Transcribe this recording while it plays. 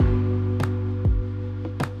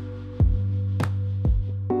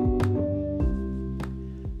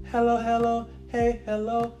Hello, hello, hey,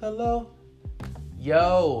 hello, hello.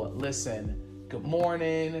 Yo, listen, good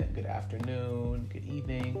morning, good afternoon, good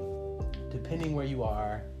evening, depending where you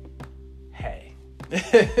are. Hey.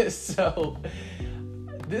 So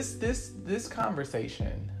this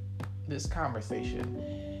conversation is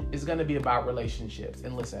going to be about relationships.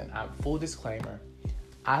 And listen, full disclaimer,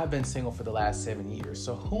 I have been single for the last 7 years.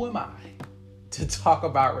 So who am I to talk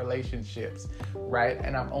about relationships, right?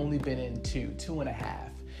 And I've only been in two and a half.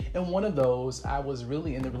 And one of those, I was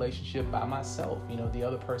really in the relationship by myself. You know, the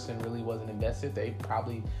other person really wasn't invested. They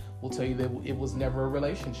probably will tell you that it was never a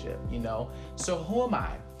relationship, you know? So who am I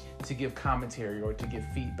to give commentary or to give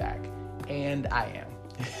feedback? And I am.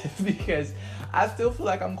 Because I still feel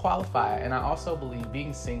like I'm qualified. And I also believe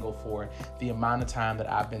being single for the amount of time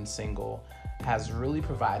that I've been single has really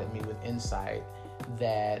provided me with insight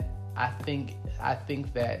that I think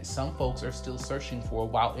that some folks are still searching for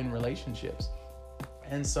while in relationships.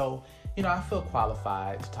 And so, you know, I feel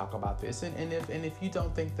qualified to talk about this. And if you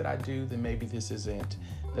don't think that I do, then maybe this isn't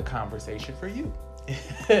the conversation for you,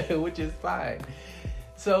 which is fine.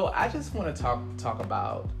 So I just want to talk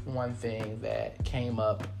about one thing that came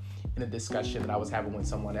up in a discussion that I was having with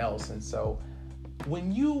someone else. And so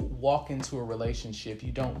when you walk into a relationship,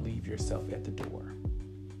 you don't leave yourself at the door.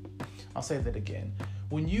 I'll say that again.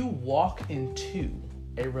 When you walk into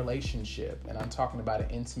a relationship, and I'm talking about an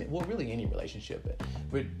intimate, well, really any relationship,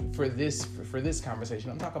 but for this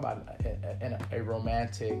conversation, I'm talking about a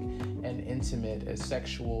romantic, an intimate, a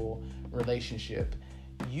sexual relationship.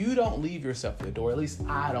 You don't leave yourself at the door. At least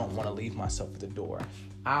I don't want to leave myself at the door.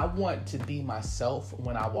 I want to be myself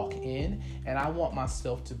when I walk in, and I want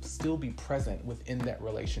myself to still be present within that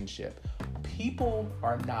relationship. People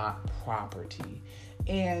are not property,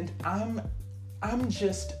 and I'm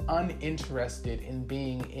just uninterested in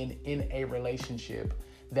being in a relationship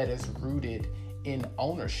that is rooted in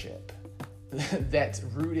ownership, that's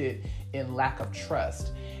rooted in lack of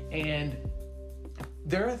trust. And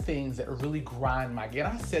there are things that really grind my gears.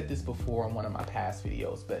 I said this before in one of my past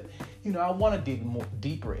videos, but you know, I want to dig more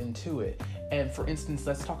deeper into it. And for instance,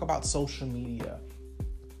 let's talk about social media.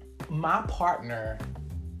 My partner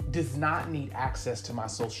does not need access to my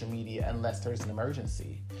social media unless there's an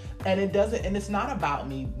emergency. And it's not about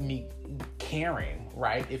me caring,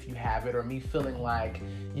 right? If you have it, or me feeling like,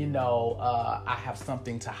 you know, I have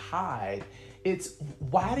something to hide. It's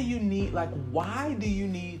why do you need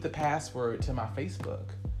the password to my Facebook?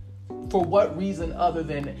 For what reason other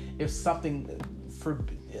than if something,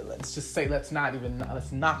 let's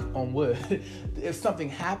knock on wood. If something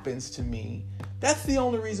happens to me, that's the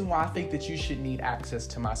only reason why I think that you should need access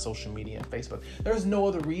to my social media and Facebook. There's no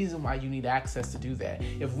other reason why you need access to do that.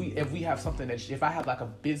 If we have something if I have like a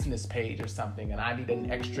business page or something and I need an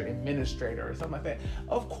extra administrator or something like that,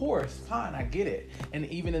 of course, fine, I get it. And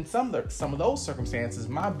even in some of those circumstances,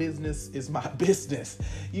 my business is my business.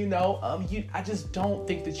 You know, I just don't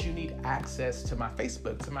think that you need access to my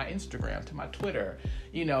Facebook, to my Instagram, to my Twitter.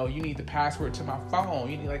 You know, you need the password to my phone.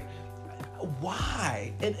 You need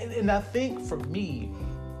why? And I think for me,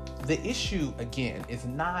 the issue again is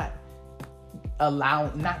not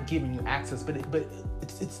giving you access, but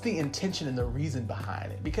it's the intention and the reason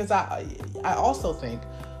behind it. Because I also think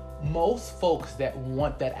most folks that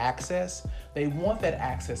want that access, they want that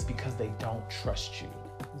access because they don't trust you,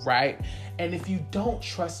 right? And if you don't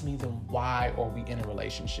trust me, then why are we in a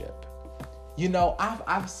relationship? You know,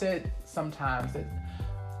 I've said sometimes that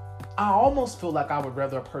I almost feel like I would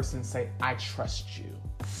rather a person say, I trust you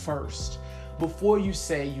first before you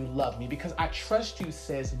say you love me, because I trust you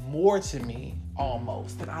says more to me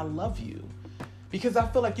almost than I love you. Because I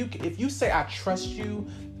feel like if you say I trust you,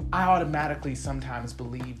 I automatically sometimes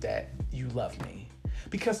believe that you love me.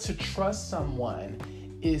 Because to trust someone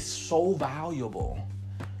is so valuable,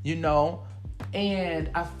 you know? And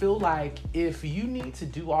I feel like if you need to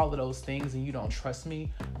do all of those things and you don't trust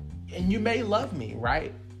me, and you may love me,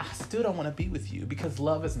 right? I still don't want to be with you because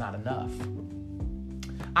love is not enough.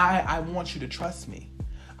 I want you to trust me.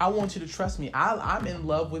 I want you to trust me. I'm in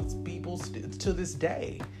love with people to this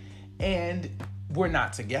day. And we're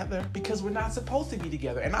not together because we're not supposed to be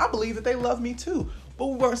together. And I believe that they love me too. But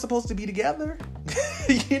we weren't supposed to be together.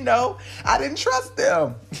 You know, I didn't trust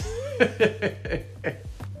them.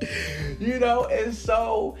 You know, and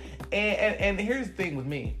so, and here's the thing with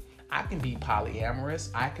me. I can be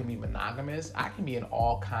polyamorous, I can be monogamous, I can be in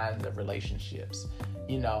all kinds of relationships.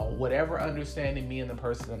 You know, whatever understanding me and the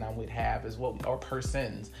person that I'm with have is or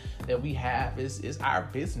persons that we have is our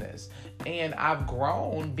business. And I've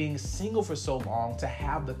grown being single for so long to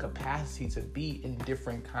have the capacity to be in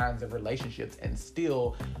different kinds of relationships and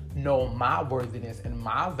still know my worthiness and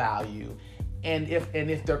my value And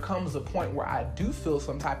if there comes a point where I do feel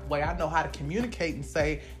some type of way, I know how to communicate and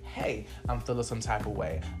say, hey, I'm feeling some type of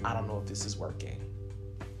way. I don't know if this is working.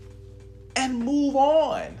 And move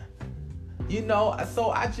on.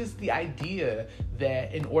 So the idea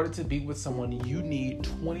that in order to be with someone, you need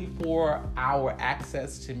 24-hour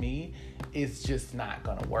access to me is just not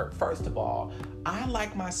going to work. First of all, I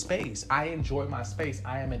like my space. I enjoy my space.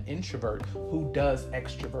 I am an introvert who does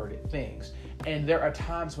extroverted things. And there are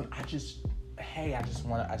times when I just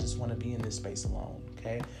want to be in this space alone,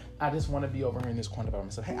 okay? I just want to be over here in this corner by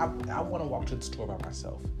myself. Hey, I want to walk to the store by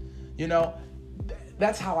myself.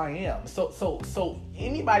 That's how I am. So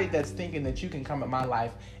anybody that's thinking that you can come in my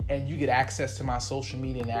life and you get access to my social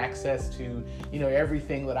media and access to,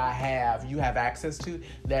 everything that I have, you have access to,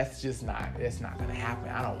 that's not going to happen.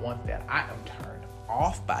 I don't want that. I am turned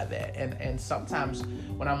off by that. And sometimes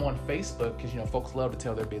when I'm on Facebook, because, folks love to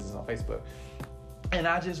tell their business on Facebook, and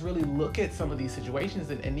I just really look at some of these situations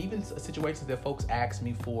and even situations that folks ask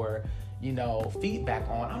me for, feedback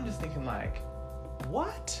on, I'm just thinking like,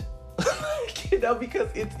 what? Because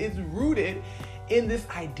it's rooted in this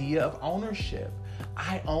idea of ownership.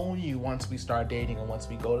 I own you once we start dating and once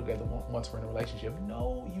we go together, once we're in a relationship.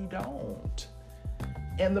 No, you don't.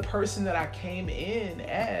 And the person that I came in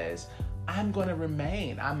as, I'm going to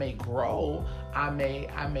remain. I may grow. I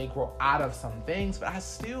may grow out of some things, but I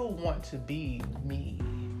still want to be me,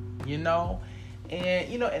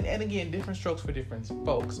 And again, different strokes for different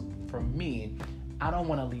folks. For me, I don't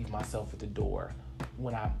want to leave myself at the door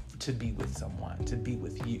to be with someone, to be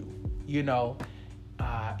with you,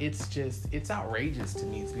 it's outrageous to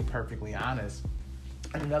me, to be perfectly honest.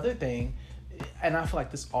 And another thing, and I feel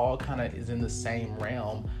like this all kind of is in the same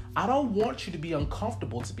realm, I don't want you to be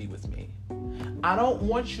uncomfortable to be with me. I don't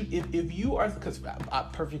want you, if you are, because a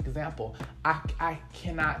perfect example, I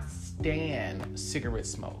cannot stand cigarette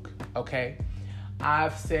smoke, okay?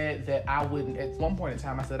 I've said that I wouldn't, at one point in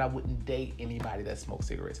time, I said I wouldn't date anybody that smokes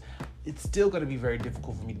cigarettes. It's still going to be very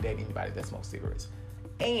difficult for me to date anybody that smokes cigarettes.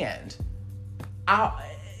 And I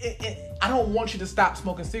don't want you to stop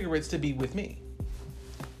smoking cigarettes to be with me.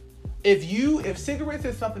 If cigarettes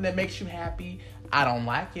is something that makes you happy, I don't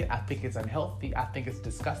like it. I think it's unhealthy. I think it's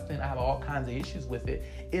disgusting. I have all kinds of issues with it.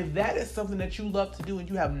 If that is something that you love to do and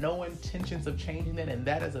you have no intentions of changing it, and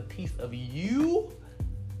that is a piece of you,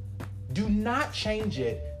 do not change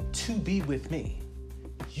it to be with me.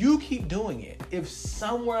 You keep doing it. If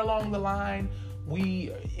somewhere along the line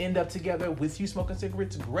we end up together with you smoking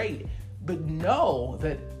cigarettes, great. But know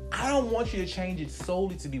that I don't want you to change it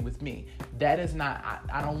solely to be with me. That is not,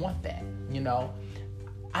 I don't want that,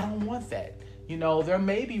 I don't want that. There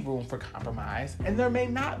may be room for compromise and there may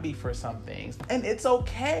not be for some things. And it's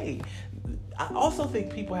okay. I also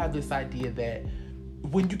think people have this idea that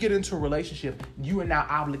when you get into a relationship, you are now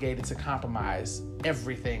obligated to compromise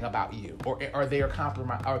everything about you, or they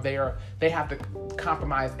have to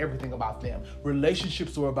compromise everything about them.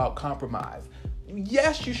 Relationships are about compromise.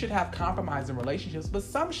 Yes, you should have compromise in relationships, but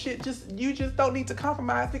some shit you just don't need to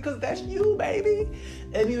compromise because that's you, baby.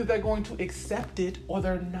 And either they're going to accept it or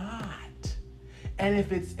they're not. And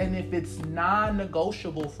if it's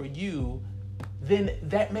non-negotiable for you, then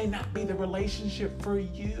that may not be the relationship for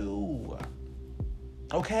you.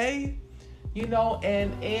 Okay?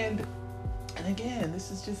 And again,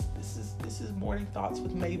 this is Morning Thoughts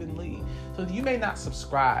with Maven Lee. So you may not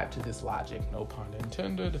subscribe to this logic, no pun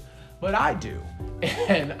intended, but I do.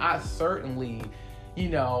 And I certainly,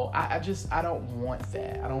 I don't want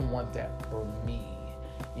that. I don't want that for me.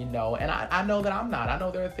 And I know that I'm not. I know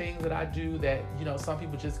there are things that I do that, some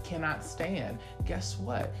people just cannot stand. Guess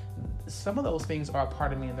what? Some of those things are a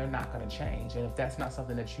part of me and they're not going to change. And if that's not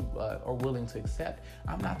something that you are willing to accept,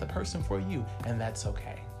 I'm not the person for you. And that's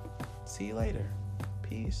okay. See you later.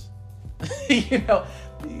 Peace.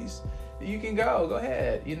 Peace. You can go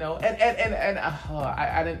ahead, I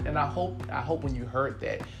hope when you heard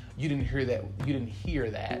that, you didn't hear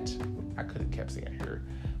that. I could have kept saying her,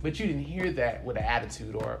 but you didn't hear that with an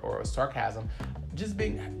attitude or sarcasm. Just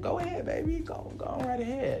go ahead, baby, go right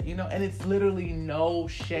ahead, and it's literally no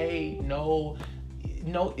shade, no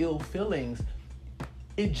ill feelings.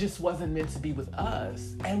 It just wasn't meant to be with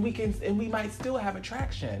us, and we might still have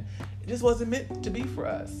attraction. It just wasn't meant to be for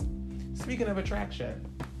us. Speaking of attraction,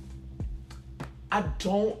 I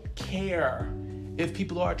don't care if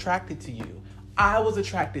people are attracted to you. I was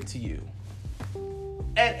attracted to you.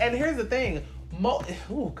 And here's the thing.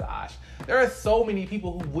 There are so many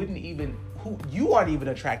people who you aren't even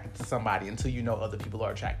attracted to somebody until you know other people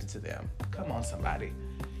are attracted to them. Come on, somebody.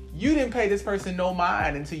 You didn't pay this person no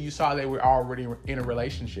mind until you saw they were already in a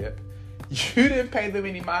relationship. You didn't pay them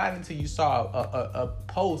any mind until you saw a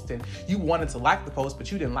post and you wanted to like the post, but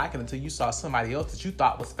you didn't like it until you saw somebody else that you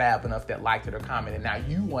thought was fab enough that liked it or commented. Now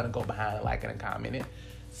you want to go behind and like it and comment it.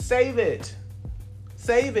 Save it.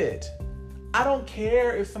 Save it. I don't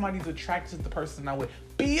care if somebody's attracted to the person I'm with.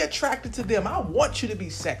 Be attracted to them. I want you to be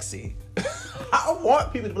sexy. I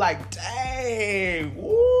want people to be like, dang,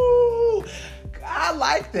 woo, I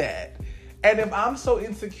like that. And if I'm so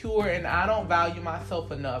insecure and I don't value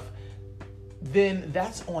myself enough, then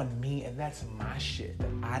that's on me and that's my shit that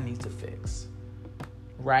I need to fix.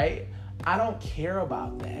 Right? I don't care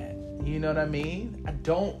about that. You know what I mean? I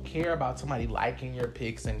don't care about somebody liking your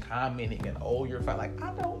pics and commenting and, oh, you're fine. Like,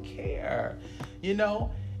 I don't care. You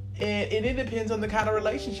know? And it depends on the kind of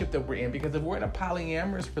relationship that we're in. Because if we're in a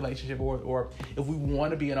polyamorous relationship or if we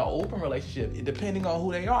want to be in an open relationship, depending on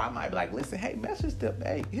who they are, I might be like, listen, hey, message them.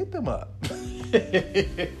 Hey, hit them up.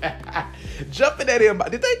 Jump in that inbox.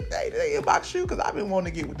 Did they inbox you? Because I've been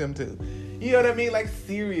wanting to get with them too. You know what I mean? Like,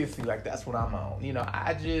 seriously, like, that's what I'm on. You know,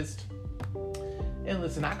 and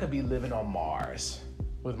listen, I could be living on Mars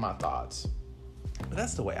with my thoughts. But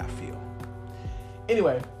that's the way I feel.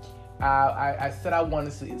 Anyway, I said I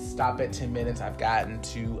wanted to stop at 10 minutes. I've gotten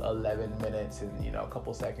to 11 minutes and, a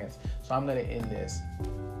couple seconds. So I'm going to end this.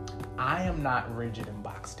 I am not rigid and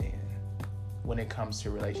boxed in when it comes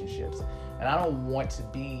to relationships. And I don't want to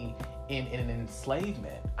be in an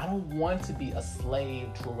enslavement. I don't want to be a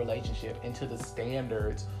slave to a relationship and to the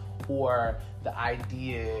standards or the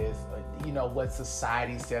ideas, what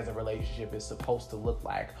society says a relationship is supposed to look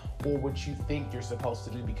like, or what you think you're supposed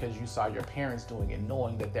to do because you saw your parents doing it,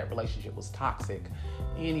 knowing that relationship was toxic.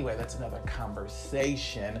 Anyway, that's another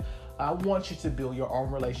conversation. I want you to build your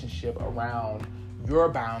own relationship around your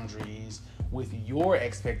boundaries, with your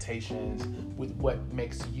expectations, with what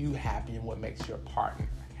makes you happy and what makes your partner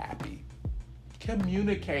happy.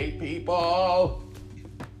 Communicate, people.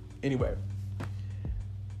 Anyway.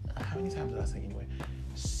 How many times did I say anyway?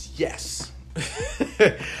 Yes.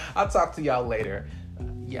 I'll talk to y'all later.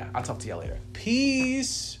 I'll talk to y'all later.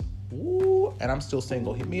 Peace. Woo. And I'm still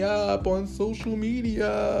single. Hit me up on social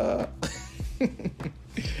media.